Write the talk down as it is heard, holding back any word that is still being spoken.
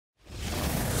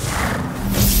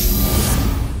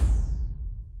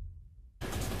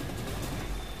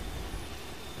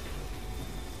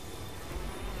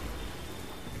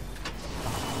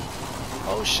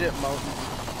Oh shit, Mo.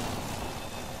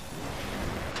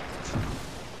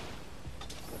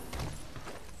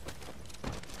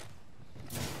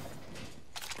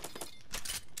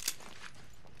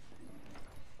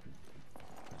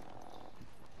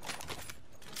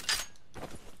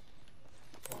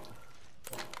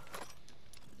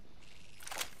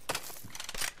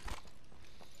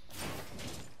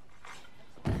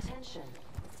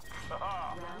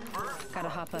 Gotta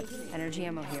hop up. Energy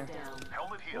ammo here.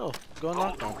 Oh, go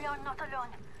knock on. We are not alone.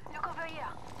 Look over here.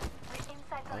 We're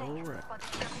inside the lake. Alright. But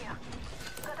it's up here.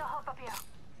 Gotta hop up here.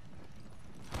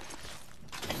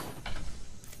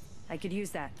 I could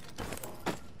use that.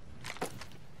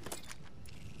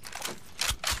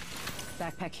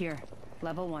 Backpack here.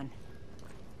 Level 1.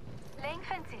 Laying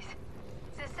fences.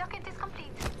 The circuit is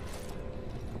complete.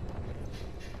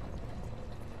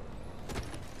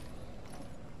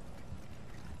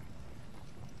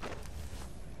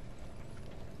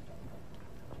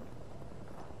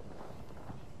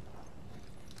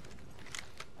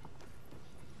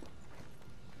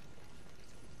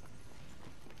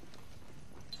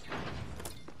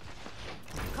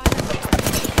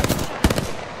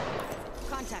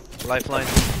 Contact. Lifeline.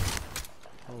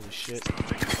 Holy shit.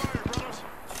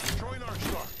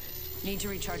 Need to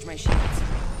recharge my shields.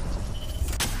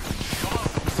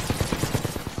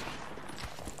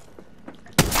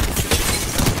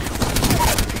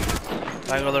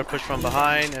 Bangalore push from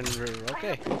behind and we're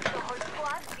okay. The whole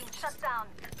squad's been shut down.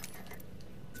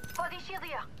 Body shield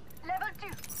here. Level 2.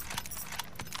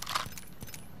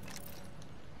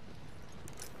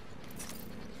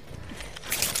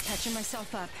 Catching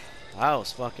myself up. That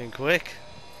was fucking quick.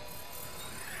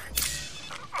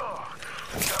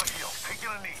 Gotta heal. Taking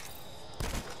a knee.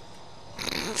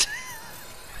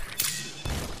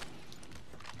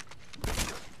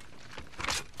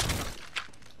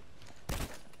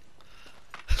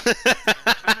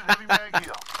 Extended heavy mag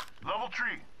heal. Level 3.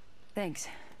 Thanks.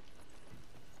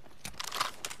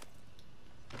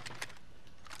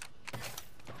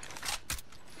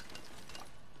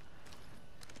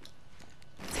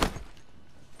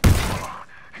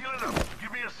 Healing up.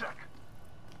 Give me a sec.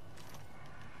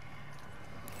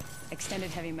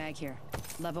 Extended heavy mag here.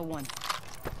 Level 1.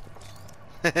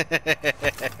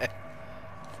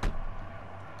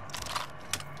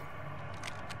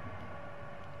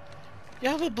 You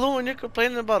have a blue and you're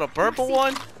complaining about a purple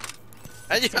one?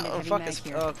 And you Extended heavy fuck mag is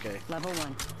here. okay. Level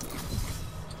 1.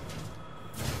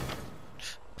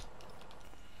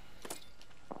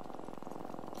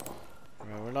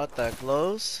 Well, we're not that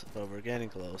close, but we're getting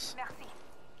close. Merci.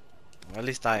 Or at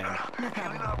least I am.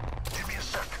 Healing up. Give me a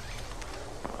sec.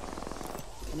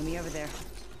 Enemy over there.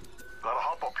 Gotta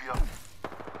hop up here.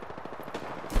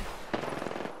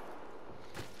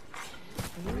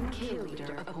 New kill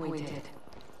leader appointed.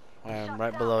 I am Shut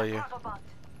right down below the you. cargo bot.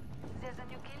 There's a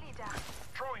new kill leader.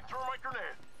 Throwing thermite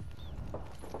grenade.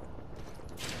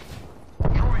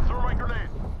 Throwing thermite grenade.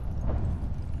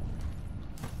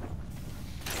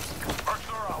 Arcs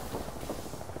are out.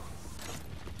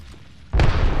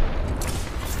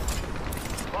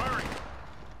 Firing.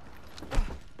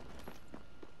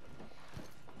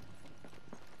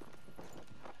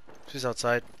 She's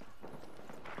outside.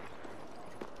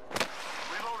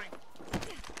 Reloading.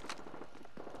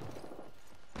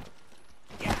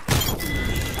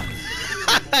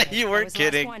 You That weren't was the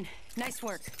last kidding. one. Nice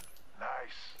work.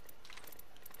 Nice.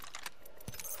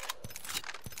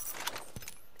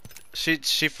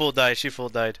 She full died. She full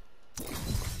died.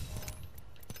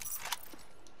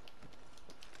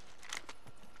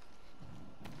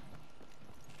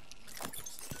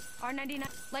 R99.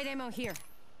 Light ammo here.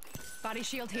 Body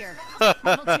shield here. Oh,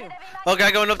 Level 2.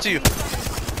 guy going up to you. I'm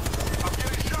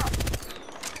getting shot.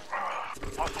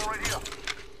 Hostile right here.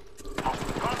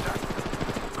 Hostile contact.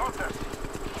 Contact.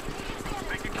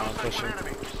 Making contact with pushing.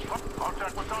 enemy.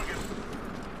 Contact with target.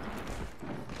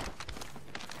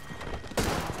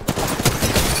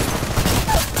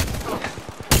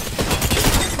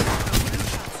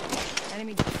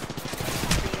 Enemy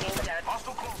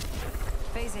Hostile close.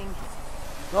 phasing.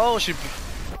 Oh, she.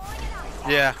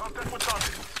 Yeah. Contact with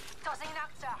target. Tossing an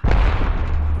actor.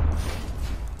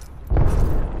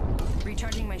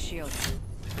 Recharging my shield.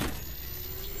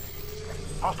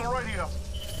 Hostile right here.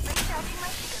 Recharging my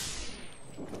shield.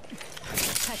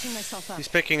 Catching myself up. He's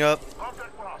picking up.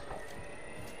 Contact with hostile.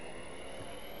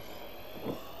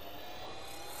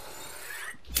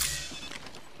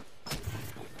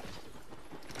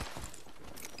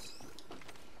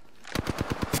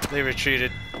 They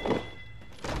retreated.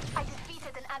 I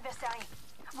defeated an adversary.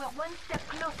 We're one step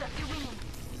closer to winning.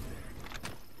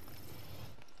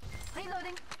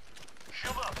 Reloading.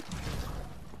 Shield up.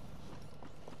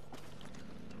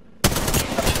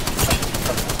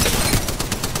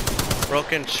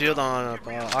 Broken shield on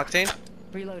Octane.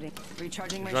 Reloading.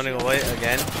 Recharging my He's running shield. away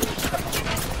again. Give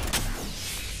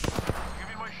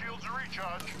me my shields to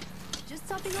recharge. Just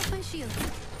topping off my shield.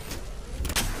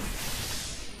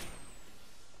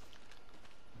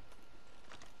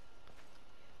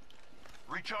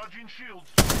 Recharging shields.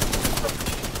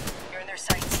 You're in their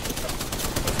sights.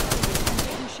 I'm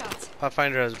taking shots.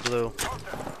 Pathfinder has blue.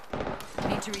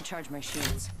 Need to recharge my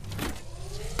shields.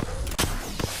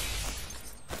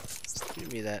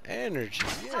 Give me that energy.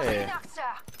 Throwing an Yeah. arc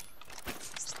star.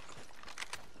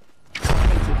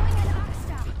 Throwing an arc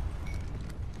star.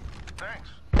 Thanks.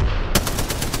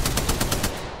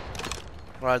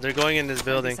 Alright, they're going in this Maybe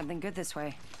building. something good this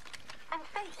way. I'm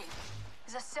fencing.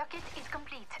 The circuit is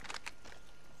complete.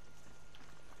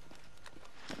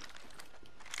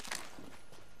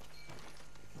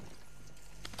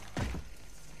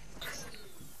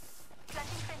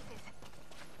 Planting fences.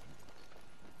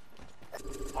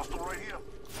 Hostile right here.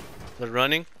 They're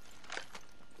running.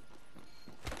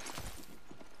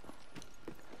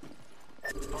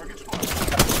 Target spot.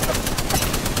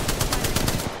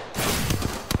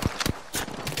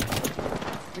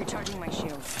 Recharging my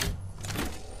shields.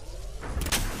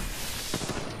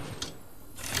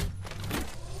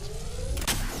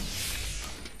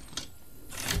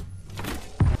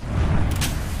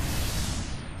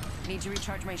 Need to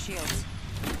recharge my shields.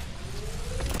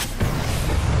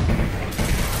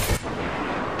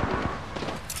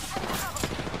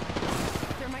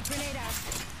 Thermite grenade out.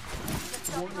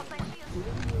 Just topping off my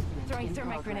shield. Throwing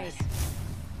thermite grenade.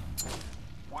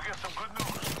 We get some good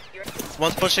news.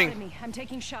 One's pushing. Spotted me. I'm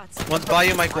taking shots. One's by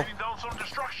you, Michael. Bringing down some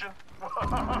destruction.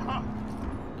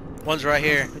 One's right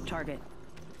here. Good target.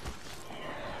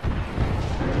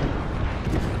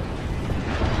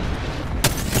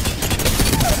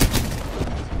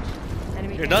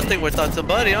 Enemy You're down. nothing without the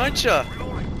buddy, aren't ya?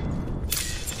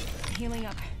 Healing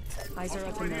up. Eyes are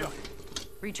open now.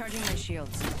 Recharging my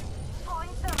shields. Throwing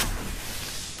thermite.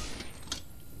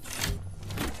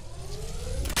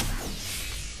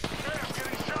 Hey, I'm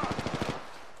getting shot.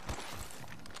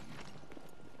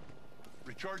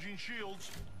 Recharging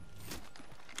shields.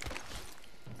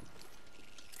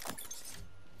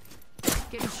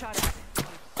 Getting shot at.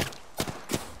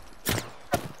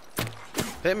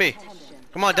 Hit me.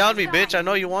 Come on, down me, bitch. I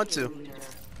know you want to.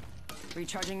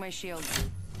 Recharging my shields.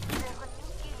 There's a new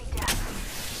kill leader.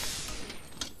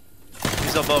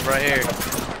 He's above right here.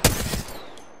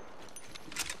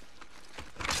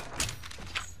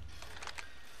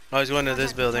 Oh, he's going to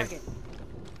this building. Target.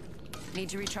 Need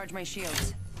to recharge my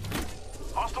shields.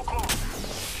 Hostile close.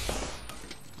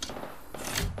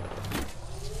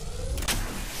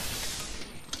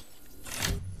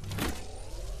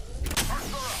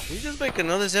 Did you just make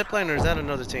another zipline or is that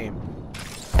another team?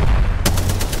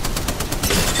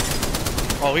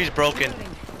 Oh, he's broken.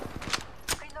 Reloading.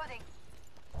 Reloading.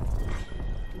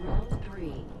 Round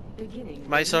 3. Beginning.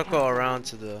 Might circle around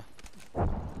to the...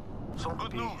 Some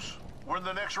good news. We're in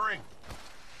the next ring.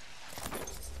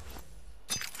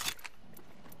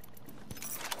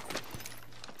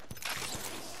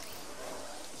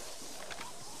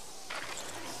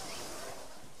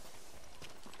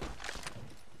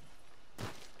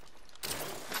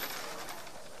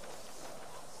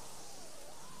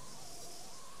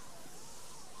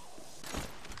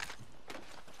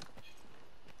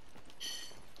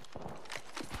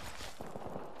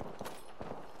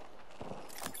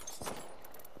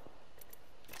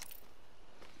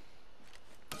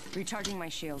 Recharging my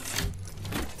shields.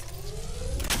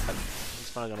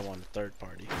 He's probably gonna want a third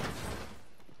party.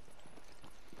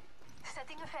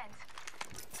 Setting a fence.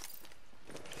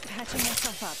 Patching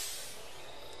myself up.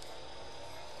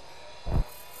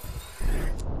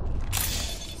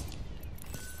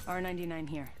 R99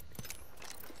 here.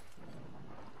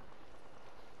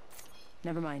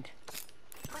 Never mind.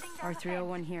 Putting down a fence.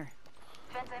 R301 here.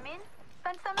 Fence them in,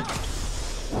 fence them out.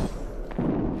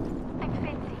 I'm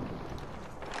fencing.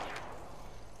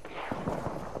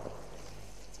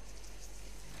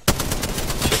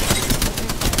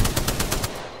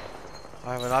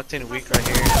 I have an octane weak right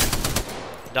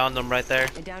here. Downed them right there.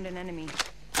 I downed an enemy.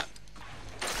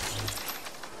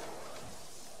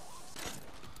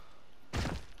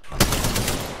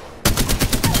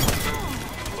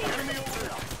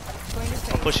 Going to I'm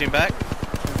save. pushing back.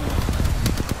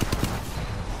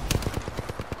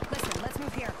 Listen, let's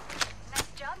move here. Nice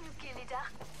job, new kill leader.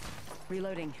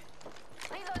 Reloading.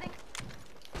 Reloading.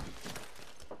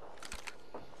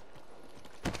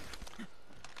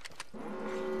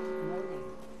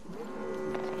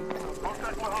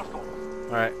 Contact with hostile.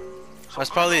 Alright. That's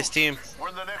probably his team. We're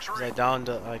in the next 'Cause ring.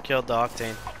 I killed the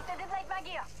octane. Extended light mag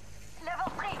here.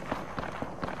 Level 3.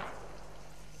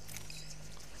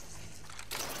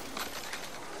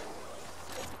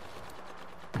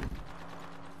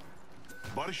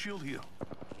 Body shield here.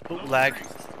 Oh, lag.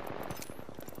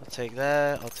 I'll take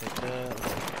that. I'll take that. I'll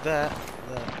take that.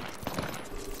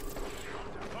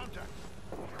 Contact.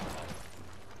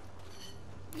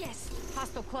 Yes,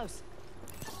 hostile close.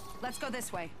 Let's go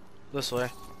this way. This way.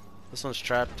 This one's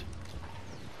trapped.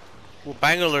 Oh,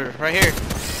 bang alert right here.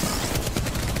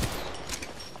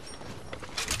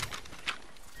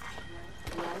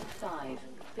 Round 5.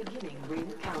 Beginning ring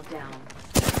countdown.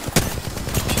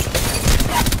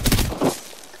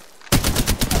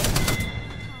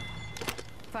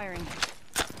 Firing.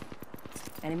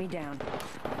 Enemy down.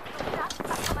 Shot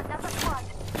from another squad.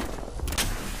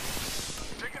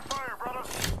 Taking fire, brother.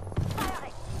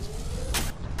 Firing.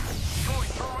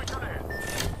 Throwing grenade.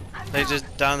 They just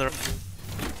down the.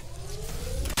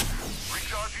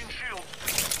 Recharging shield.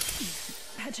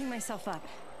 Patching myself up.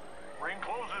 Ring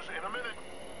closes in a minute.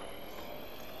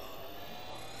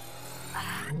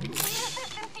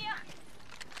 Resistance here.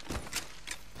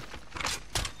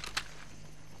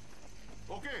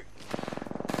 Okay.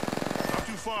 Not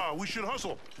too far. We should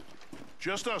hustle.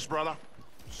 Just us, brother.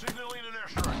 Signaling an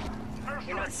airstrike.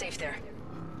 You're not safe there.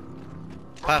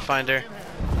 Pathfinder.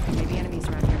 Maybe enemies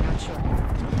around here, not sure.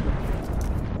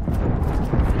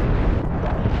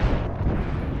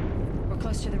 We're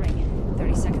close to the ring.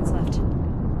 30 seconds left.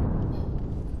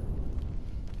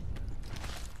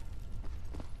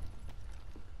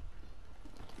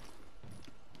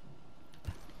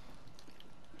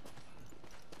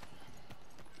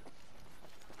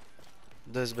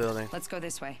 This building. Let's go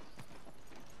this way.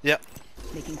 Yep.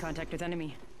 Making contact with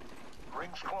enemy.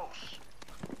 Ring's close.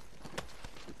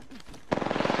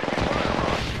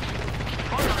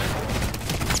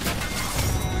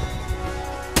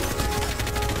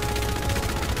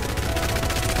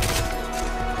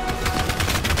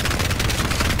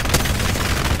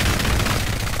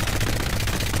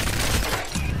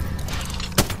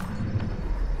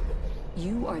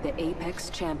 You are the Apex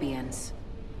Champions.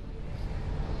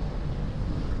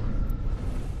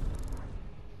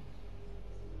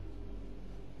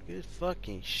 Good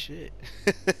fucking shit.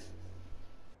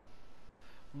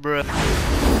 Bruh.